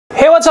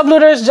What's up,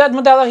 looters? Jed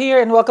Madela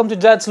here, and welcome to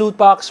Jed's Loot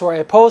Box, where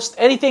I post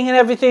anything and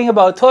everything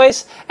about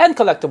toys and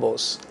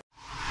collectibles.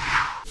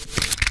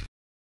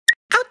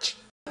 Ouch!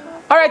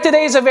 Alright,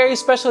 today is a very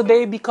special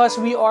day because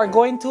we are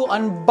going to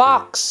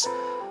unbox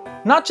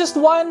not just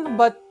one,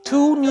 but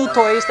two new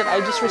toys that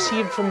I just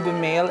received from the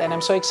mail, and I'm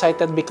so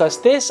excited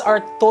because these are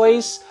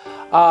toys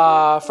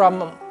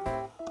from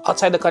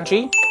outside the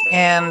country.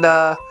 And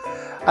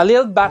a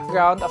little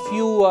background, a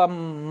few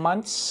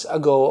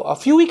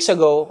weeks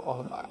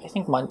ago, I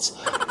think months,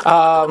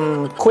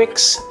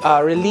 Quicks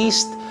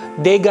released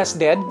Dega's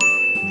Dead,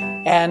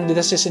 and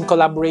this is in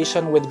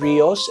collaboration with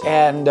Rios,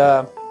 and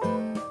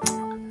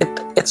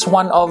it's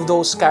one of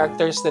those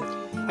characters that,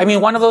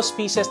 one of those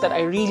pieces that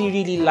I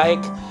really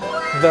like.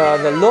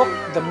 The look,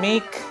 the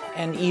make,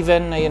 and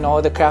even,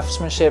 the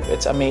craftsmanship,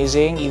 it's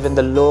amazing. Even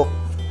the look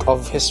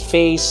of his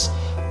face,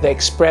 the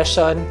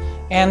expression.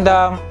 And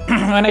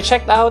when I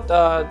checked out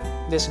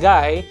this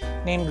guy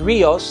named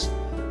Rios,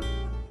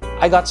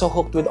 I got so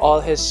hooked with all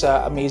his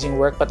amazing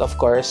work. But of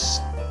course,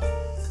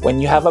 when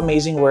you have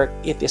amazing work,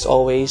 it is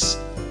always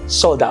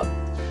sold out.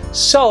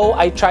 So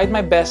I tried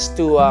my best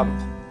to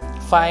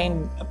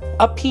find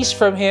a piece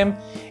from him,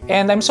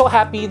 and I'm so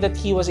happy that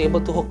he was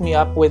able to hook me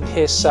up with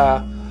his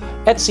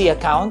Etsy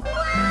account.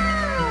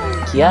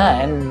 Yeah,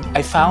 and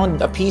I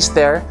found a piece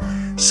there,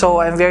 so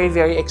I'm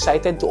very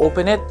excited to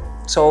open it.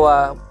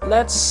 So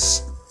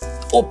let's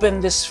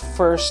open this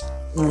first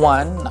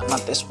one.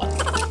 Not this one.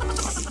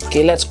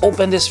 Okay, let's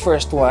open this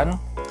first one.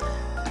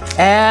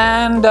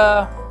 And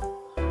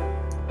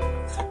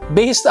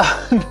based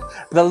on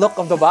the look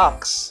of the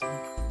box,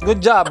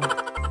 good job.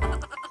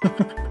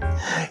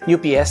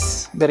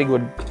 UPS, very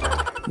good.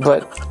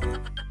 But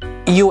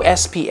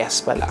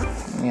USPS pala.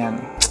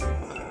 Yan.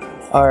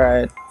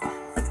 Alright.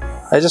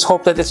 I just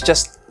hope that it's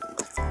just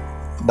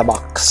the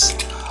box.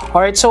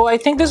 Alright, so I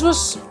think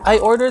I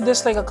ordered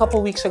this like a couple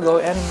weeks ago,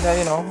 and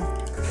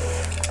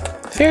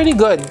fairly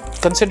good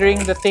considering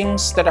the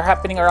things that are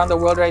happening around the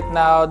world right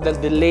now, the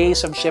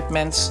delays of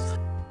shipments.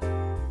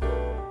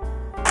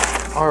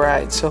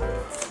 Alright, so,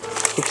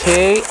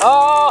 okay.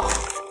 Oh!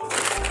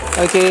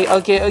 Okay,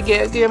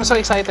 I'm so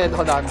excited.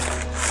 Hold on.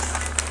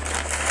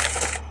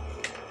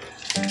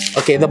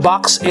 Okay, the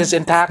box is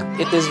intact.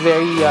 It is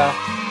very,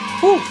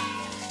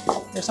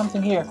 there's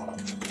something here.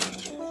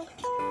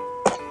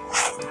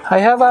 I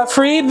have a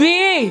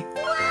freebie!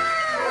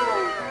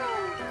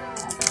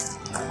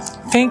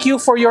 Thank you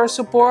for your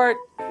support,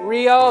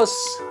 Rios.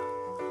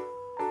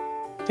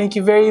 Thank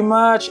you very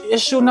much.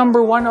 Issue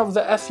number 1 of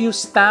the FU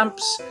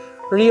stamps,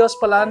 Rios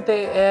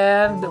Palante,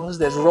 and who's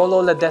this?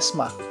 Rolo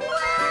Ledesma.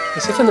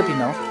 Is he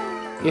Filipino?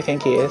 You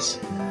think he is?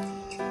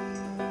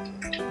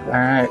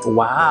 Alright,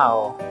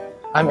 wow.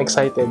 I'm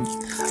excited.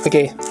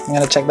 Okay, I'm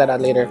gonna check that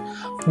out later.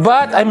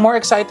 But I'm more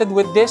excited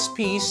with this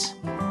piece.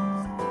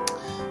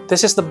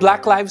 This is the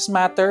Black Lives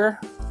Matter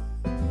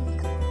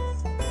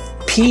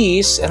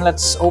piece, and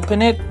let's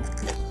open it.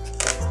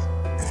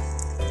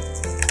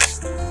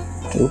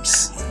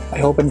 Oops. I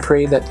hope and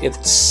pray that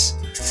it's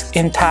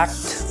intact.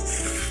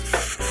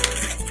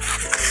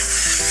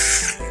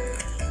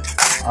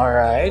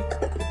 Alright.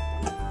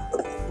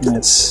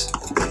 Let's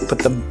put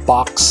the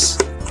box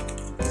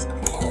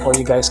where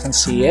you guys can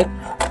see it.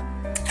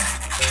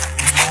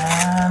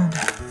 And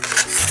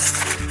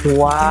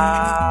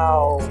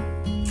wow!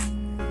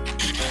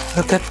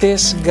 Look at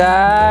this,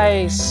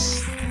 guys!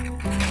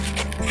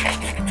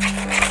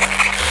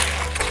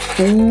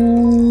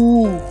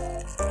 Ooh!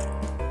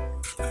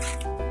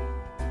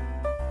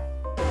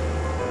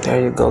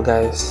 There you go,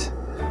 guys.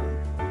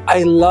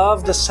 I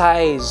love the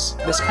size.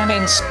 This kind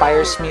of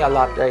inspires me a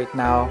lot right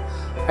now.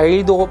 I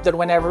really do hope that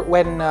when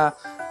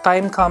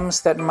time comes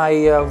that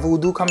my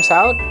Voodoo comes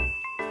out,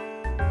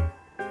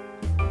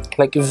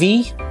 like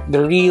V,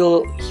 the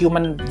real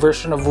human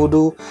version of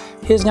Voodoo,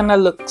 he's gonna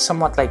look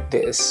somewhat like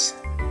this.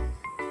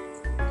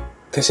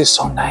 This is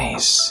so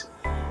nice.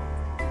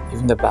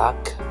 Even the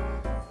back.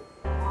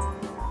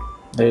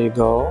 There you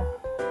go.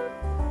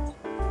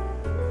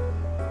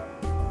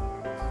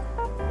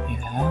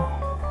 Yeah.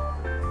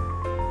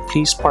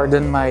 Please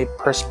pardon my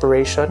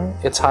perspiration.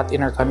 It's hot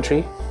in our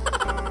country.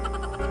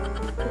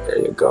 There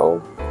you go.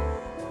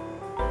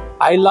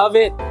 I love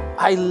it.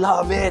 I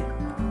love it.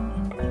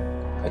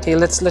 Okay,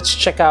 let's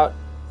check out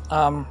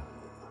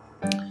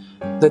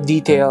the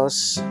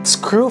details.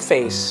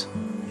 Skrewface.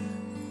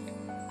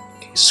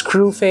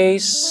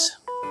 Skrewface.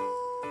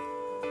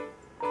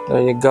 There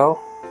you go.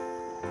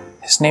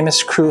 His name is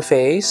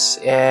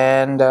Skrewface,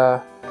 and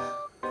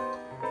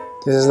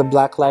this is the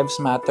Black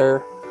Lives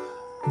Matter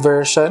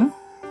version.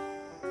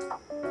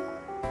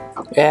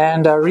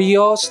 And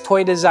Rios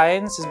Toy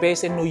Designs is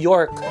based in New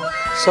York.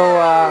 So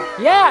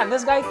yeah,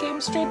 this guy came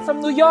straight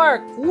from New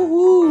York.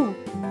 Woohoo!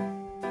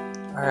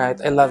 Alright,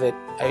 I love it.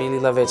 I really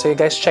love it. So you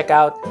guys check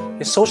out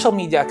his social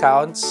media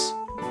accounts.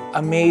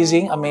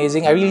 Amazing.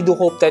 I really do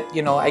hope that,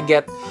 I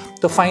get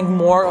to find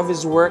more of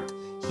his work.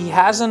 He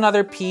has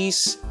another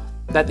piece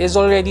that is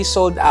already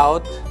sold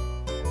out.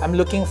 I'm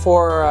looking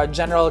for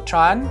General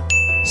Tron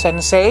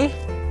Sensei.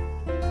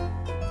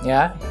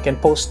 Yeah, you can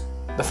post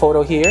the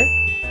photo here.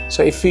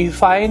 So if you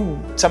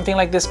find something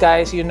like this,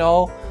 guys, you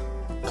know,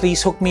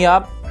 please hook me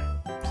up.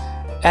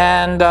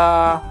 And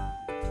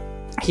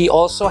he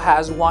also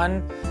has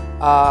one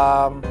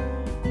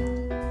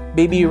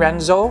baby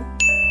Renzo,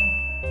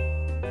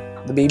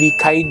 the baby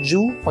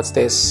kaiju. What's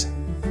this?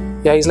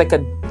 Yeah, he's like a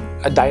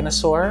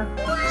dinosaur.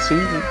 See,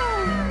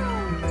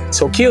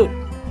 so cute.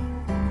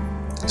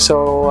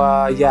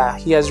 So yeah,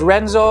 he has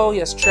Renzo, he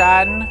has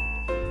Tran,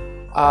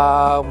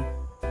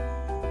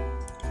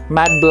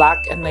 Mad Black,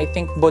 and I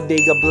think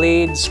Bodega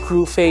Blade,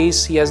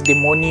 Skrewface. He has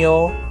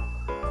Demonio.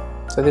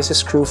 So this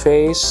is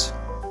Skrewface.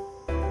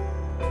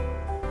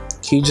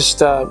 He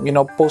just you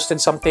know, posted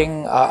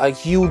something, a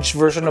huge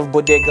version of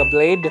Bodega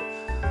Blade.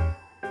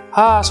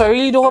 So I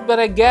really do hope that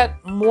I get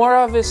more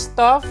of his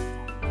stuff.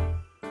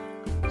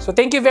 So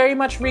thank you very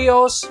much,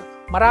 Rios.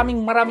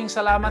 Maraming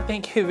salamat.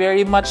 Thank you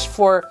very much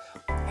for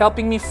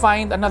helping me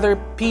find another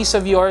piece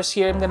of yours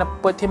here. I'm gonna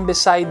put him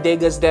beside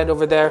Dega's Dead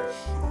over there.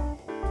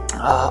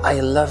 I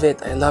love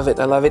it. I love it.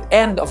 I love it.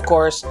 And of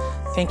course,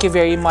 thank you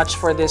very much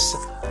for this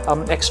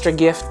extra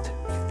gift.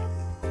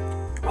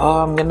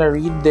 I'm gonna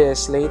read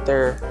this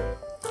later.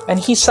 And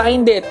he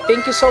signed it.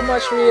 Thank you so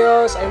much,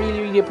 Rios. I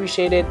really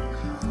appreciate it.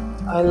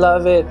 I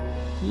love it.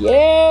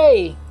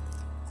 Yay!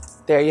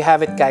 There you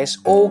have it, guys.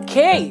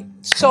 Okay,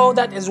 so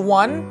that is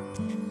one.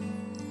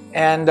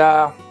 And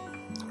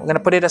we're gonna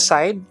put it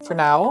aside for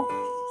now,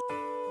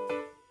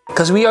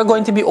 because we are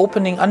going to be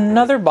opening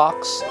another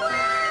box.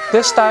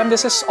 This time,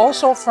 this is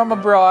also from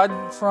abroad,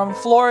 from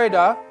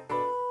Florida.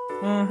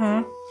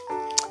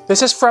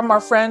 This is from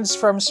our friends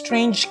from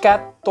Strange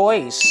Cat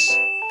Toys.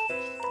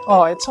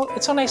 Oh, it's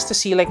so nice to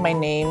see like my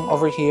name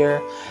over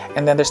here,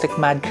 and then there's like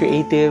Mad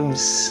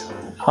Creatives,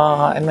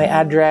 and my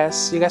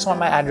address. You guys want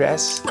my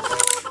address?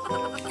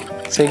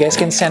 So you guys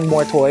can send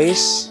more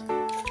toys.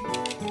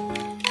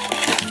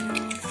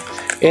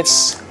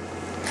 It's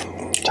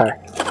sorry.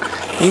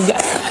 You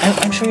guys,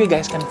 I'm sure you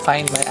guys can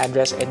find my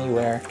address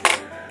anywhere.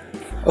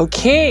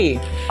 Okay.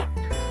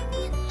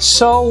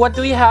 So what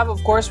do we have?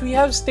 Of course, we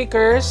have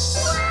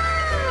stickers.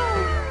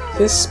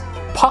 This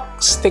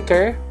Puck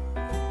sticker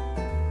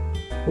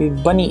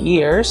with bunny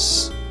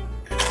ears.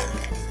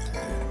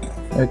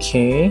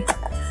 Okay.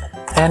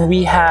 And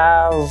we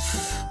have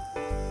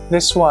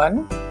this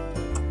one.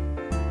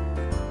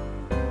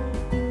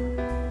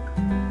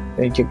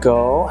 There you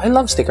go. I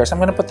love stickers. I'm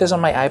gonna put this on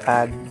my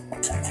iPad.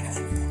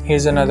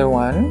 Here's another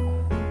one.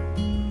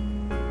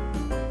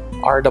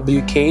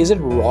 RWK. Is it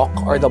Rock?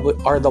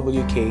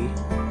 RWK.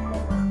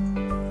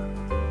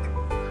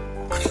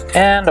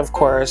 And of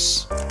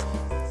course,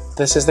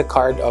 this is the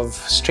card of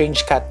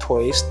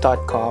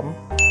StrangeCatToys.com.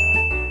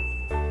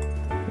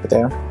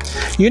 There.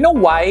 You know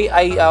why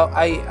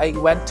I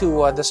went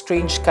to the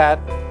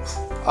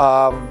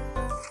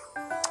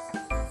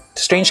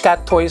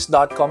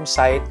StrangeCatToys.com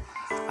site?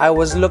 I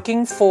was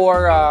looking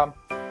for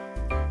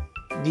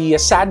the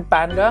Sad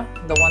Panda,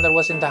 the one that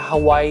was in the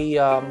Hawaii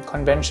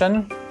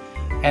convention,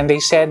 and they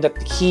said that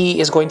he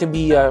is going to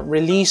be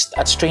released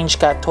at Strange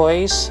Cat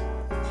Toys.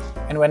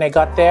 And when I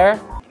got there,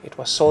 it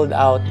was sold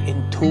out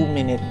in 2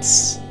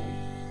 minutes.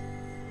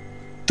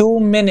 2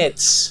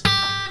 minutes.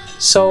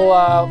 So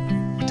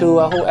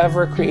to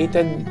whoever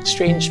created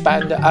Strange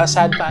Panda,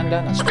 Sad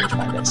Panda, not Strange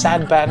Panda,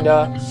 Sad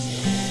Panda,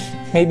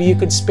 maybe you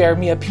could spare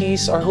me a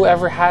piece, or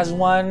whoever has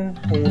one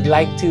who would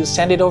like to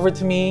send it over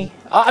to me.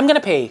 I'm gonna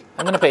pay.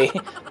 I'm gonna pay.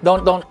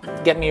 Don't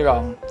get me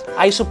wrong.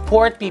 I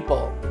support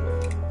people.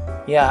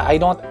 Yeah, I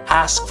don't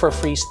ask for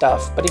free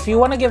stuff. But if you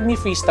want to give me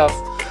free stuff,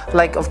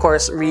 like of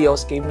course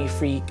Rios gave me a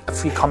free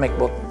comic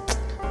book,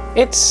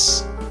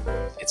 it's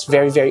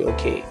very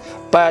okay.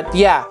 But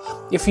yeah,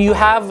 if you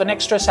have an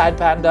extra Sad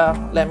Panda,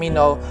 let me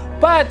know.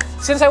 But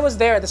since I was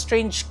there, the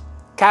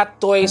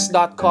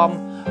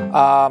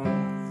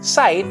StrangeCatToys.com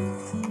site,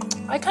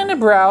 I kind of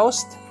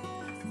browsed,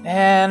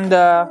 and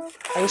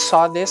I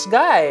saw this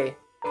guy.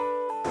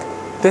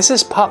 This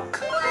is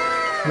Puck,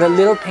 the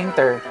little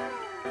painter.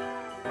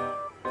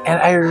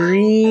 And I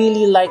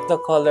really like the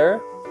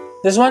color.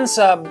 This one's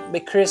by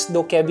Chris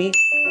Dokebi.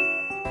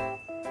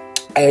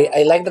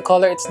 I like the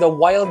color. It's the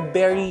Wild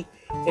Berry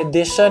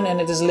edition, and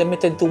it is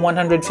limited to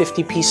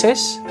 150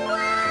 pieces.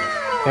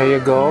 There you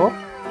go.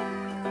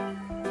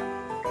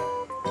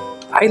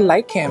 I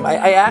like him.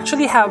 I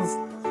already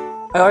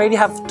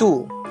have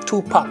two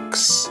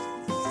Pucks.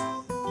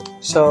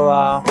 So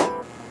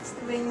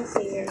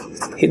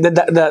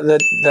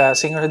the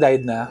singer who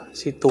died na,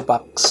 si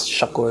Tupac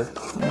Shakur.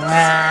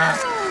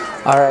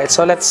 Alright,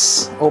 so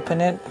let's open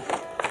it.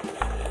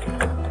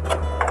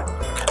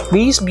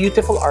 These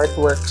beautiful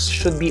artworks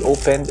should be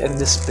opened and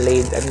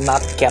displayed and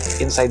not kept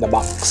inside the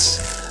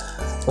box.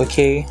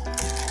 Okay.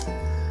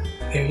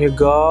 There you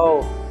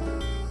go.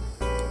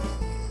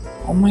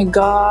 Oh my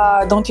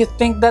god, don't you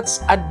think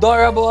that's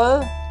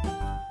adorable?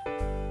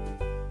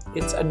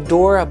 It's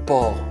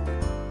adorable.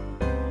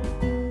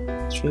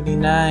 It's really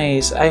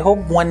nice. I hope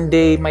one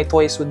day my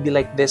toys would be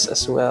like this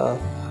as well.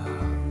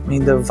 I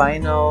mean, the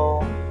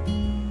vinyl,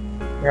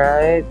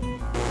 right?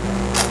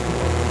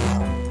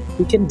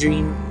 We can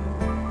dream.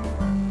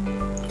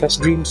 Because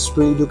dreams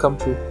really do come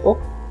true. Oh,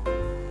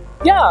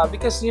 yeah,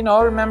 because, you know,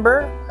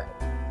 remember,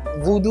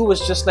 Voodoo was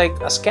just like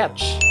a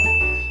sketch.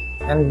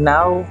 And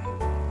now,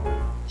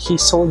 he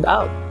sold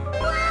out.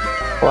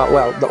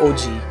 Well, the OG.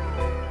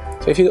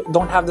 So if you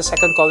don't have the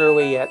second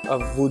colorway yet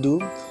of Voodoo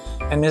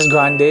and Miss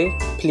Grande,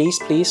 please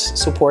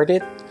support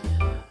it.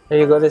 There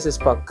you go, this is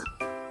Puck.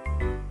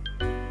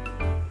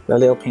 The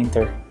little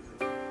painter.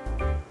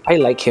 I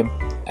like him.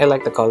 I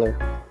like the color.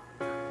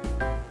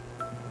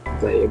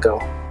 There you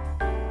go.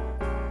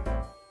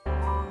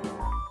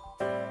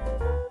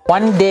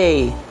 One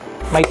day,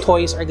 my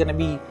toys are gonna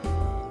be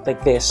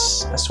like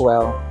this as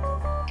well.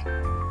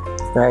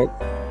 Right?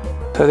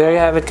 So there you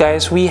have it,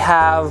 guys. We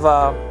have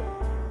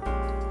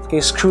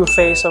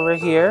Skrewface over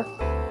here.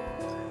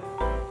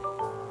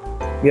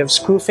 We have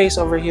Skrewface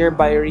over here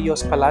by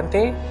Rios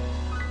Palante.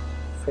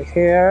 For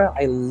here,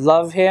 I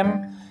love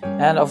him.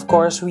 And of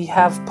course, we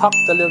have Puck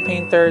the Little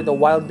Painter, the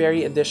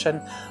Wildberry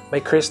edition by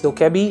Chris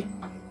Dokebi.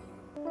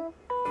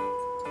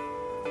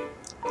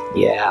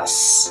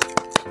 Yes.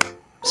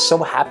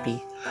 So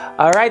happy.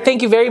 Alright,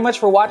 thank you very much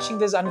for watching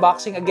this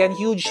unboxing. Again,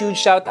 huge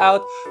shout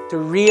out to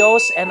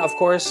Rios and of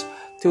course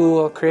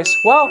to Chris.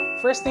 Well,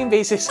 first name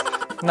basis.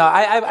 No,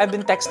 I've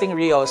been texting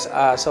Rios,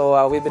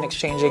 so we've been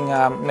exchanging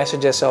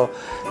messages. So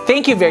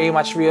thank you very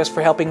much, Rios,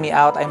 for helping me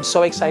out. I'm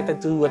so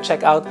excited to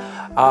check out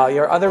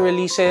your other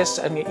releases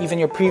and even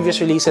your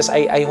previous releases.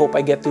 I hope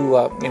I get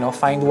to you know,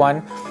 find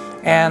one.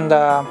 And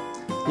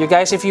you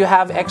guys, if you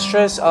have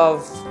extras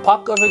of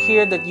Puck over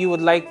here that you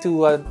would like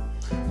to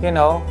you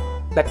know,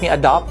 let me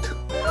adopt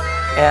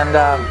and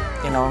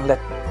you know, let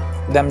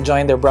them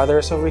join their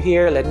brothers over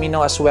here, let me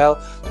know as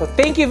well. So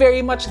thank you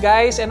very much,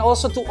 guys, and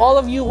also to all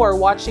of you who are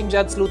watching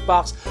Jed's Loot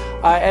Box,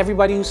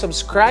 everybody who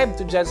subscribed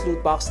to Jed's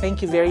Loot Box,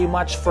 thank you very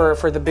much for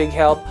the big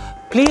help.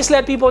 Please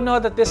let people know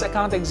that this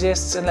account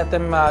exists and let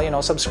them you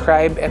know,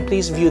 subscribe, and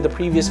please view the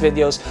previous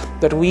videos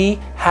that we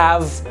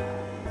have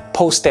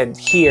posted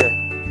here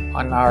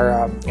on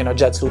our you know,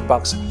 Jed's Loot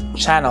Box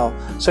channel.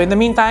 So in the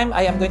meantime,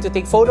 I am going to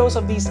take photos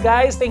of these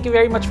guys. Thank you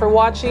very much for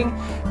watching.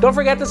 Don't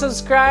forget to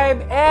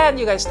subscribe, and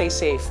you guys stay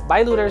safe.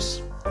 Bye,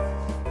 looters.